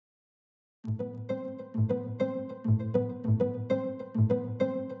Hey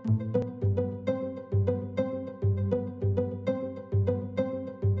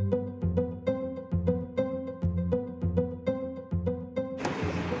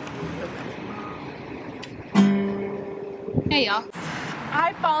y'all.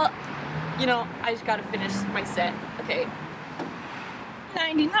 I just gotta finish my set. Okay.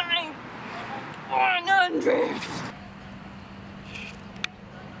 99, 100.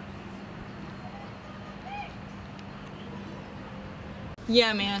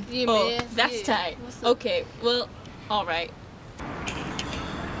 Yeah, man. Yeah, oh, man. that's Yeah. tight. What's up? Okay, well, alright.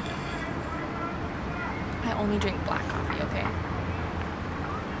 I only drink black coffee, okay?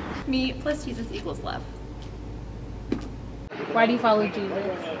 Me plus Jesus equals love. Why do you follow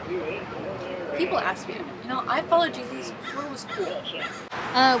Jesus? People ask me, I followed Jesus before it was cool.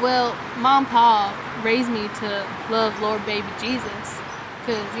 Well, Mom and Pa raised me to love Lord Baby Jesus.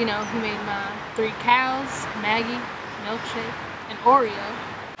 Cause, he made my 3 cows, Maggie, milkshake, and Oreo.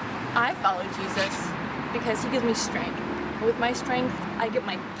 I follow Jesus because he gives me strength. And with my strength, I get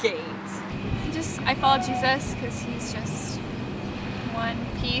my gains. I follow Jesus because he's just one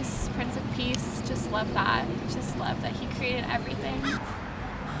peace, Prince of Peace. Just love that. Just love that he created everything.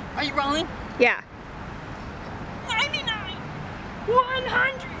 Are you rolling? Yeah. 99,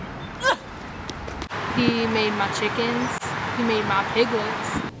 100. He made my chickens. He made my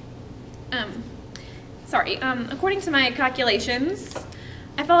piglets. According to my calculations,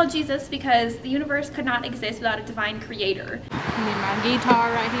 I follow Jesus because the universe could not exist without a divine creator. He made my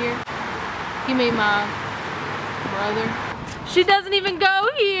guitar right here. He made my brother. She doesn't even go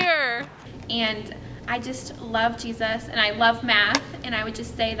here! And I just love Jesus and I love math, and I would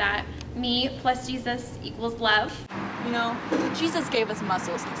just say that me plus Jesus equals love. Jesus gave us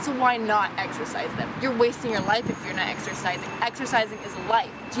muscles, so why not exercise them? You're wasting your life if you're not exercising. Exercising is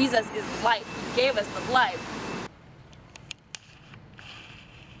life. Jesus is life. He gave us the life.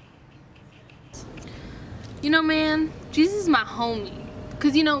 Man, Jesus is my homie.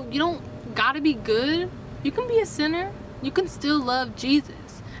 Cause you don't gotta be good. You can be a sinner. You can still love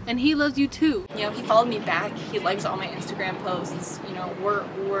Jesus. And he loves you too. He followed me back. He likes all my Instagram posts.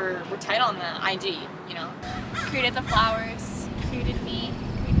 We're tight on the IG, He created the flowers, created me,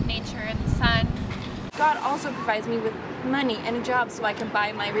 created nature and the sun. God also provides me with money and a job so I can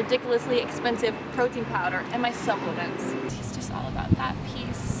buy my ridiculously expensive protein powder and my supplements. He's just all about that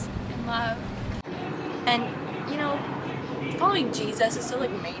peace and love. And, following Jesus is so,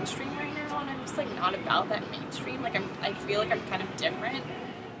 mainstream right now, and I'm just, not about that mainstream. I feel like I'm kind of different,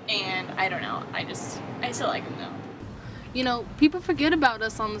 and I don't know. I still like him, though. People forget about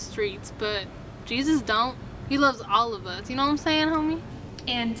us on the streets, but Jesus don't. He loves all of us. You know what I'm saying, homie?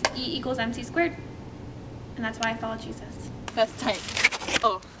 And E equals MC squared. And that's why I follow Jesus. That's tight.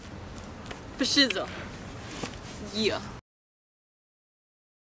 Oh, for shizzle. Yeah.